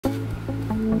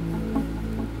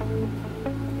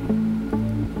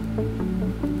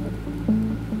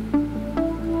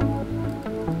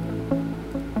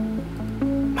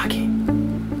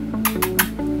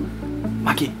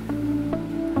Maki.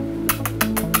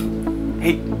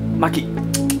 Hey, Maki.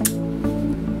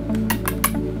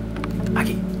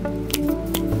 Maki.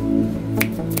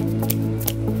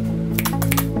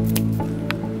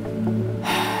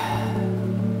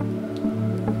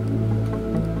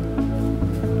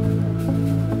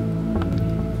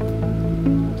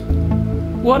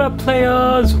 What up,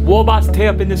 players? Warboss Tay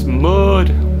up in this mud.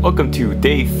 Welcome to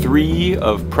day 3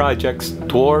 of Project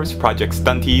Dwarfs, Project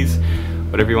Stunties,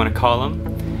 whatever you want to call them.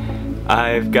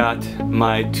 I've got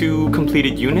my 2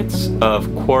 completed units of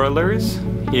Quarrelers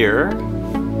here,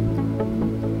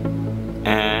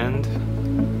 and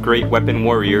Great Weapon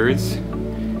Warriors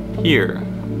here.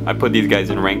 I put these guys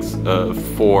in ranks of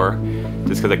 4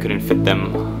 just because I couldn't fit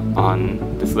them on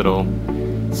this little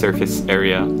surface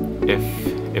area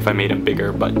if I made them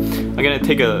bigger, but I'm going to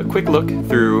take a quick look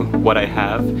through what I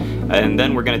have, and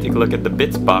then we're going to take a look at the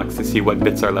bits box to see what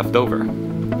bits are left over.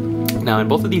 Now in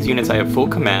both of these units I have full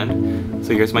command,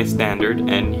 so here's my standard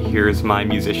and here's my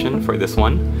musician for this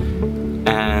one.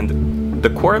 And the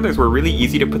Quarrelers were really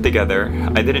easy to put together.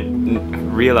 I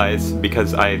didn't realize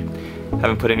because I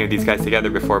haven't put any of these guys together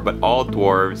before, but all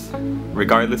dwarves,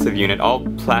 regardless of unit, all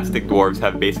plastic dwarves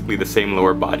have basically the same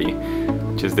lower body,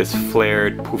 which is this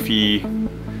flared, poofy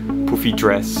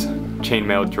dress,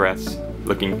 chainmail dress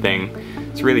looking thing.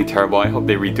 It's really terrible. I hope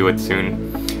they redo it soon.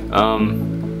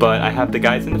 But I have the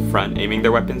guys in the front aiming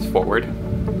their weapons forward.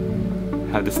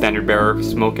 Have the standard bearer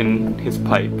smoking his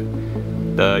pipe.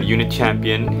 The unit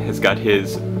champion has got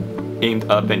his aimed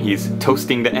up and he's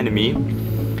toasting the enemy.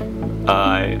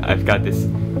 I've got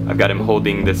him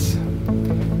holding this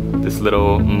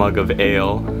little mug of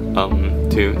ale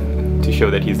to show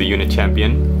that he's the unit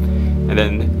champion. And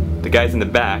then the guys in the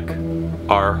back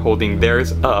are holding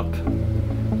theirs up.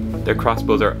 Their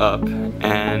crossbows are up,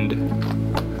 and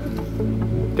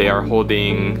they are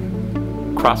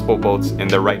holding crossbow bolts in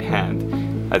their right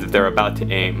hand as if they're about to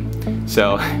aim.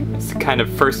 So it's kind of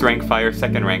first rank fire,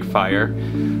 second rank fire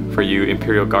for you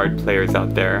Imperial Guard players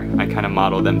out there. I kind of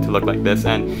model them to look like this,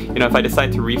 and you know, if I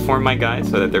decide to reform my guys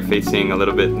so that they're facing a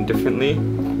little bit differently,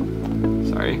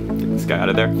 sorry, get this guy out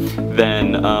of there,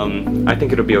 then I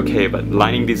think it'll be okay. But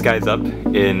lining these guys up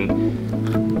in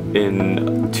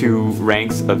 2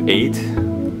 ranks of 8, I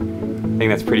think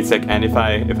that's pretty sick. And if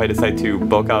I decide to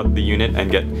bulk out the unit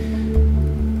and get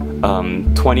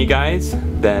 20 guys,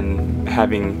 then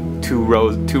having 2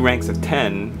 ranks of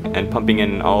 10 and pumping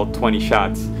in all 20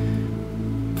 shots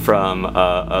from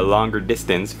a longer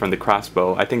distance from the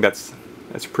crossbow, I think that's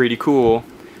pretty cool.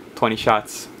 20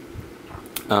 shots,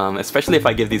 especially if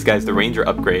I give these guys the ranger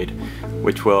upgrade,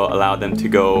 which will allow them to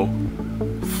go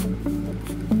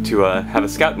to have a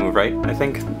scout move, right? I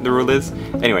think the rule is.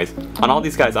 Anyways, on all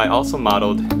these guys I also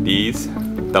modeled these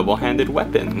double-handed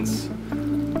weapons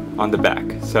on the back.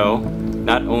 So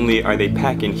not only are they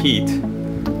packing heat,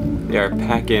 they are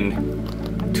packing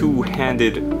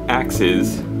 2-handed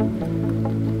axes.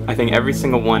 I think every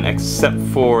single one except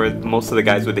for most of the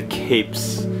guys with the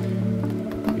capes,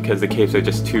 because the capes are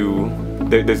just too,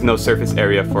 there's no surface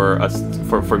area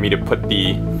for me to put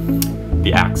the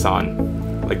axe on.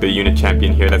 Like the unit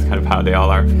champion here, that's kind of how they all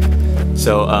are.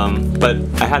 So, but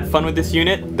I had fun with this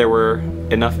unit. There were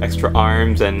enough extra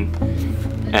arms and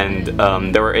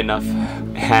there were enough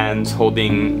hands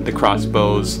holding the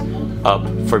crossbows up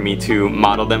for me to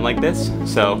model them like this.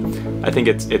 So I think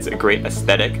it's a great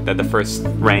aesthetic that the first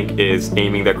rank is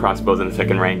aiming their crossbows and the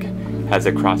second rank has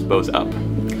their crossbows up.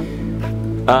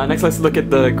 Next, let's look at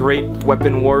the Great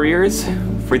Weapon Warriors.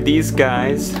 For these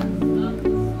guys,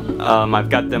 I've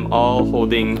got them all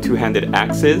holding 2-handed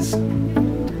axes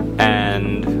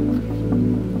and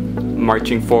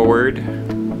marching forward.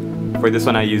 For this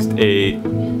one I used a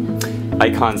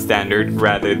icon standard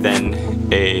rather than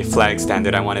a flag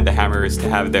standard. I wanted the hammerers to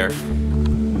have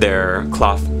their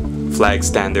cloth flag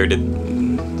standard. It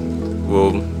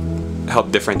will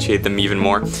help differentiate them even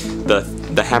more.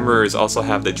 The hammerers also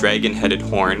have the dragon-headed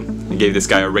horn. I gave this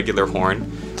guy a regular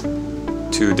horn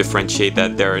to differentiate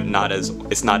that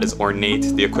it's not as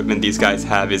ornate. The equipment these guys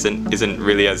have isn't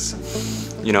really as,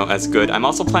 you know, as good. I'm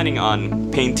also planning on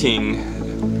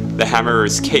painting the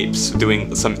hammerers' capes,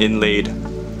 doing some inlaid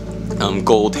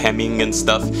gold hemming and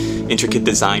stuff, intricate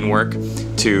design work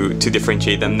to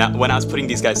differentiate them. Now, when I was putting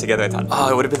these guys together, I thought, oh,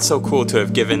 it would have been so cool to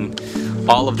have given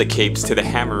all of the capes to the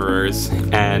hammerers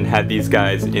and had these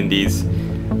guys in these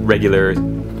regular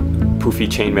poofy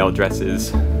chainmail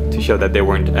dresses to show that they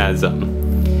weren't as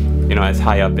you know, as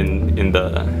high up in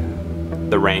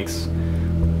the ranks,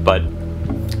 but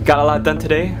got a lot done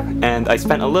today, and I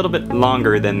spent a little bit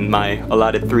longer than my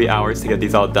allotted 3 hours to get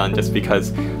these all done, just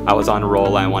because I was on a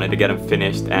roll. I wanted to get them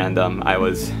finished, and the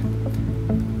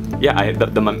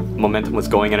momentum was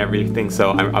going and everything,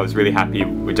 so I was really happy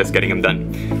with just getting them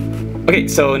done. Okay,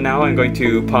 so now I'm going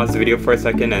to pause the video for a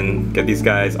second and get these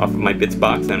guys off of my bits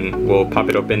box, and we'll pop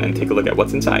it open and take a look at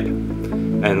what's inside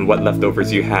and what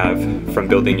leftovers you have from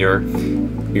building your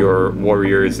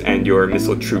warriors and your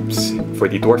missile troops for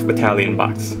the Dwarf Battalion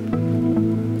box.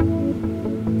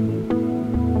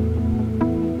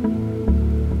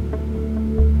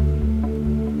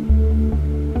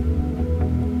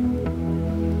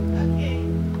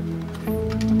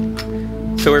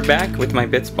 So we're back with my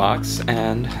bits box,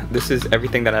 and this is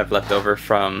everything that I've left over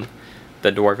from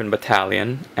the Dwarven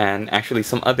Battalion, and actually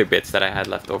some other bits that I had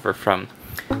left over from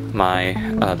my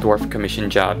Dwarf Commission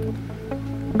job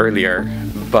earlier,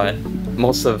 but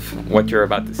most of what you're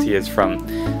about to see is from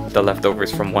the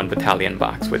leftovers from one battalion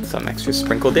box with some extras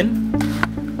sprinkled in.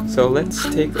 So let's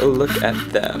take a look at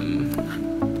them.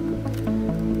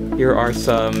 Here are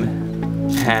some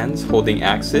hands holding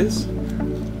axes,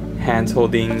 hands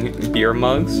holding beer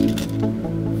mugs,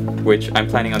 which I'm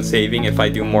planning on saving if I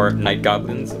do more night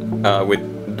goblins with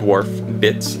dwarf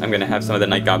bits. I'm gonna have some of the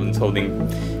night goblins holding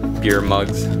beer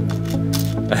mugs.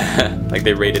 Like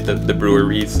they raided the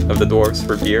breweries of the dwarves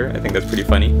for beer. I think that's pretty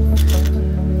funny.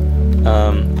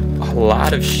 A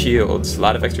lot of shields, a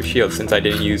lot of extra shields, since I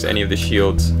didn't use any of the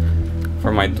shields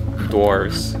for my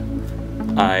dwarves.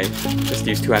 I just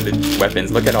used two-handed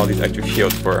weapons. Look at all these extra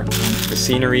shields for the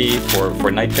scenery, for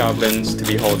night goblins to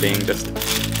be holding. Just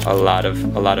a lot of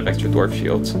extra dwarf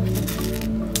shields.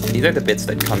 These are the bits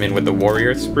that come in with the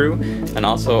warrior sprue, and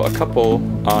also a couple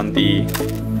on the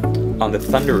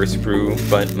thunderer sprue,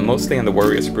 but mostly on the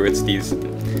warrior sprue. It's these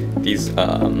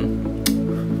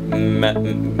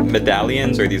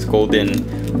medallions, or these golden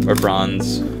or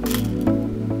bronze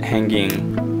hanging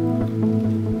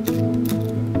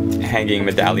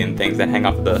medallion things that hang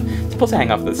off supposed to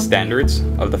hang off the standards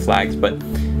of the flags, but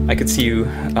I could see you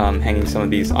hanging some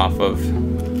of these off of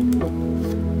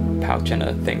pouch, and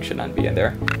a thing should not be in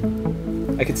there.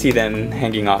 I could see them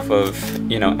hanging off of,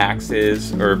 you know,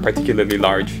 axes, or particularly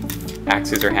large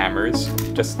axes or hammers,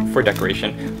 just for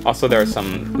decoration. Also, there are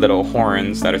some little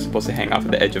horns that are supposed to hang off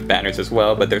of the edge of banners as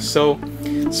well, but they're so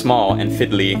small and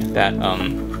fiddly that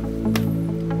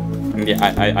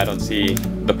yeah, I don't see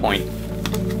the point,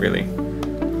 really.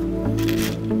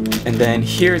 And then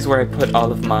here's where I put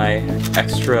all of my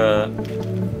extra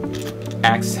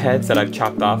axe heads that I've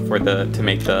chopped off for to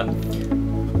make the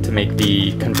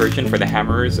conversion for the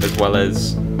hammers, as well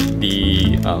as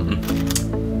the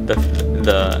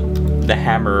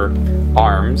hammer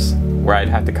arms, where I'd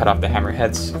have to cut off the hammer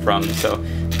heads from. So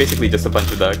basically just a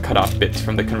bunch of the cut off bits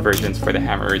from the conversions for the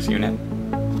hammers unit.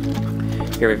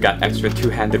 Here we've got extra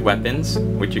two-handed weapons,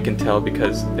 which you can tell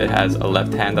because it has a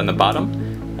left hand on the bottom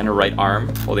and a right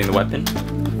arm holding the weapon.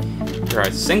 There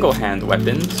are single hand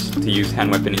weapons to use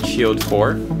hand weapon and shield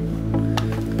for,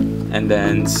 and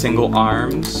then single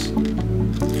arms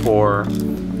for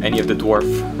any of the dwarf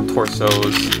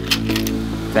torsos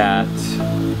that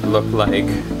look like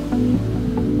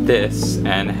this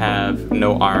and have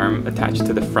no arm attached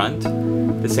to the front.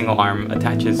 The single arm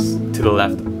attaches to the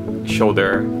left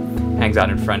shoulder, hangs out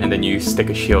in front, and then you stick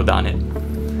a shield on it.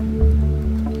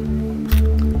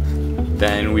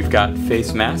 Then we've got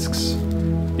face masks.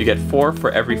 You get 4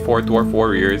 for every 4 dwarf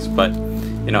warriors, but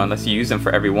you know, unless you use them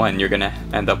for every one, you're gonna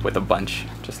end up with a bunch,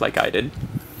 just like I did.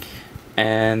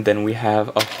 And then we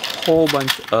have a whole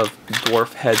bunch of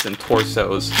dwarf heads and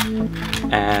torsos,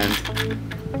 and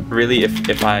really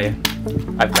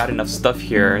I've got enough stuff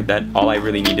here that all I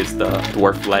really need is the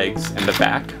dwarf legs and the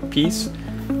back piece,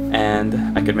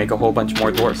 and I could make a whole bunch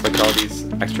more dwarfs. Look at all these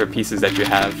extra pieces that you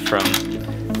have from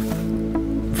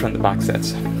the box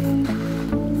sets.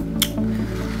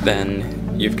 Then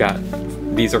you've got,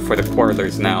 these are for the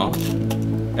Quarrelers now.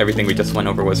 Everything we just went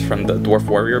over was from the Dwarf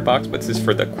Warrior box, but this is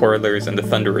for the Quarrelers and the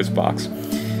Thunderers box.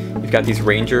 You've got these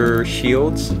Ranger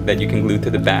shields that you can glue to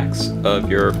the backs of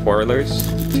your Quarrelers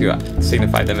to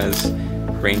signify them as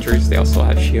Rangers. They also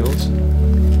have shields.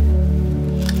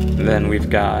 Then we've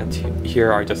got,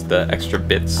 here are just the extra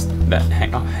bits that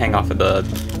hang off of the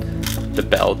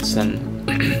belts, and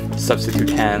substitute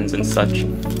hands and such.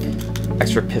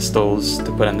 Extra pistols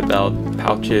to put on the belt,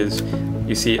 pouches.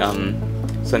 You see some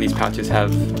of these pouches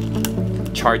have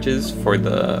charges for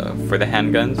the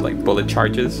handguns, like bullet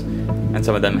charges, and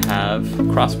some of them have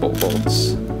crossbow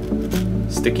bolts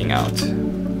sticking out,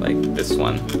 like this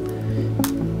one.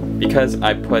 Because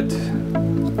I put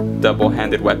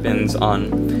double-handed weapons on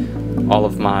all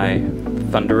of my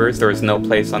Thunderers, there was no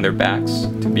place on their backs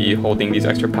to be holding these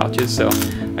extra pouches, so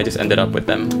I just ended up with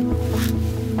them.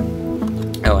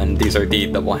 Oh, and these are the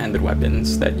double-handed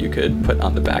weapons that you could put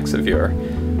on the backs of your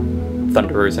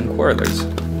Thunderers and Quarrelers.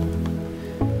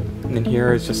 And then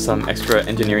here is just some extra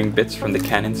engineering bits from the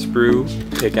cannon sprue,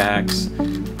 pickaxe,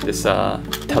 this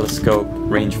telescope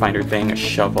rangefinder thing, a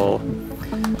shovel,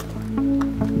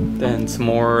 then some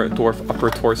more dwarf upper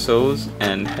torsos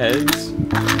and heads,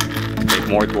 make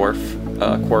more dwarf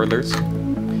Quarrelers.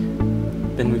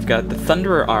 Then we've got the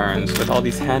Thunderer arms with all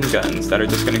these handguns that are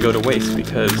just going to go to waste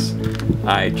because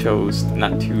I chose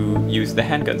not to use the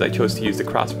handguns, I chose to use the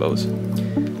crossbows.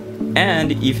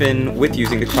 And even with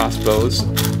using the crossbows,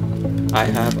 I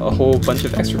have a whole bunch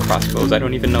of extra crossbows. I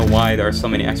don't even know why there are so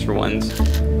many extra ones.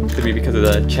 Could be because of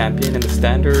the champion and the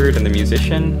standard and the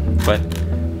musician, but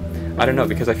I don't know,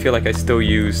 because I feel like I still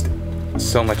used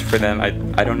so much for them.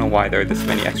 I don't know why there are this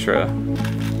many extra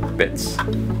bits.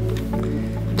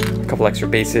 A couple extra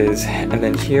bases, and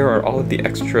then here are all of the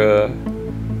extra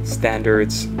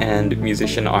standards and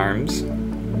musician arms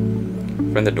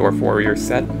from the Dwarf Warrior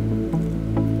set.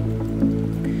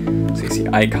 So you see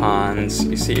icons,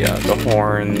 you see the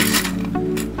horns,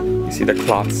 you see the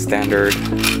cloth standard,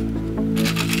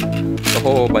 a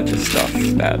whole bunch of stuff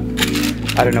that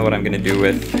I don't know what I'm gonna do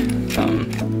with.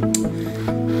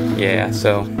 Yeah,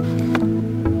 so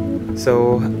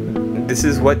this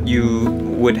is what you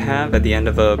would have at the end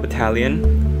of a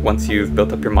battalion once you've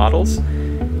built up your models,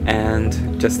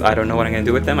 and just I don't know what I'm gonna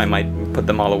do with them. I might put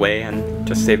them all away and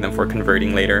just save them for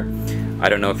converting later. I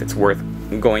don't know if it's worth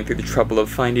going through the trouble of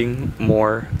finding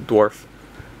more dwarf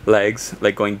legs,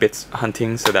 like going bits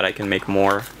hunting so that I can make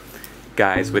more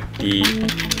guys with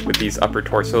these upper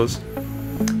torsos.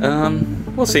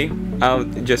 We'll see. I'll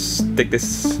just stick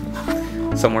this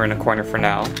somewhere in a corner for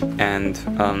now and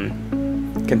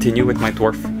continue with my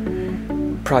dwarf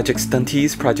project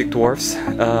stunties, project dwarfs.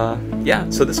 Yeah,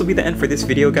 so this will be the end for this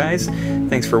video, guys.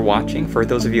 Thanks for watching. For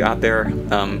those of you out there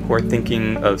who are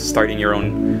thinking of starting your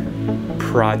own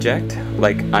project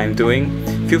like I'm doing,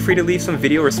 feel free to leave some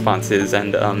video responses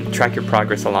and track your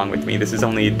progress along with me. This is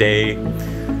only day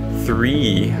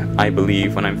 3, I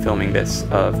believe, when I'm filming this,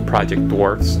 of Project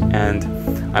Dwarfs, and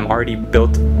I've already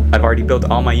built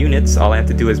all my units. All I have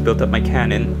to do is build up my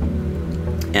cannon,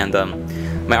 and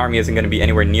my army isn't going to be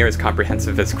anywhere near as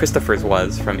comprehensive as Christopher's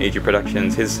was from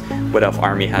AGProductions. His Wood Elf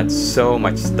army had so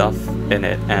much stuff in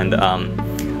it, and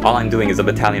all I'm doing is a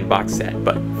battalion box set,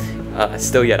 but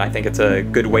still yet I think it's a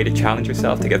good way to challenge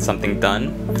yourself to get something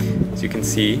done. As you can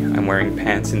see, I'm wearing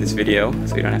pants in this video,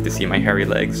 so you don't have to see my hairy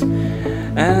legs.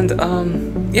 And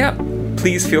yeah,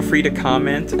 please feel free to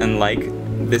comment and like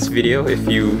this video if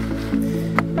you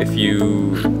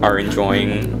are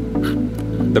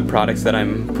enjoying the products that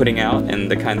I'm putting out and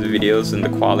the kinds of videos and the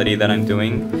quality that I'm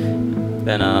doing.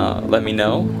 Then let me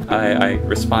know. I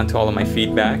respond to all of my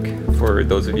feedback. For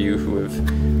those of you who have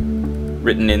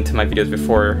written into my videos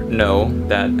before, know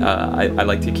that I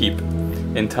like to keep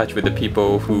in touch with the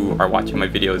people who are watching my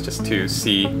videos just to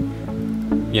see,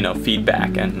 you know,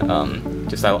 feedback, and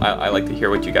just I like to hear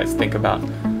what you guys think about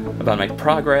my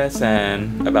progress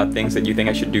and about things that you think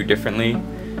I should do differently.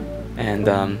 And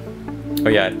oh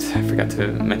yeah, I forgot to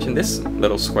mention, this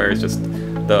little square is just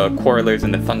the Quarrelers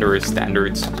and the Thunderers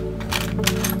standards.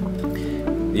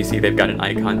 You see they've got an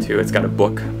icon too. It's got a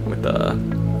book with the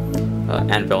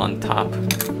anvil on top,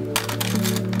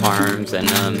 arms, and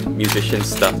musician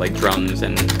stuff like drums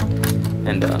and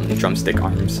drumstick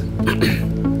arms.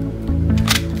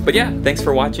 But yeah, thanks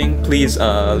for watching. Please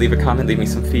leave a comment, leave me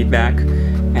some feedback,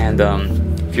 and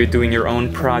if you're doing your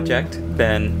own project,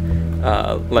 then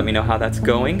let me know how that's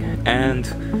going,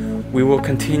 and we will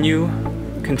continue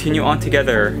on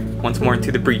together once more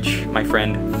into the breach, my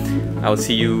friend. I will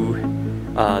see you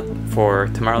for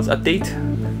tomorrow's update,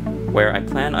 where I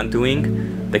plan on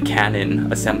doing the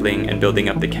cannon, assembling and building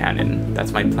up the cannon.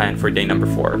 That's my plan for day number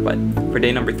 4. But for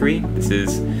day number 3, this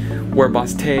is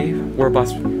Warboss Tay,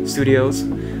 Warboss Studios,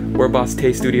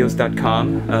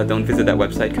 WarbossTayStudios.com. Don't visit that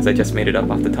website because I just made it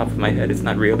up off the top of my head. It's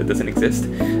not real, it doesn't exist.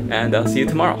 And I'll see you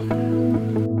tomorrow.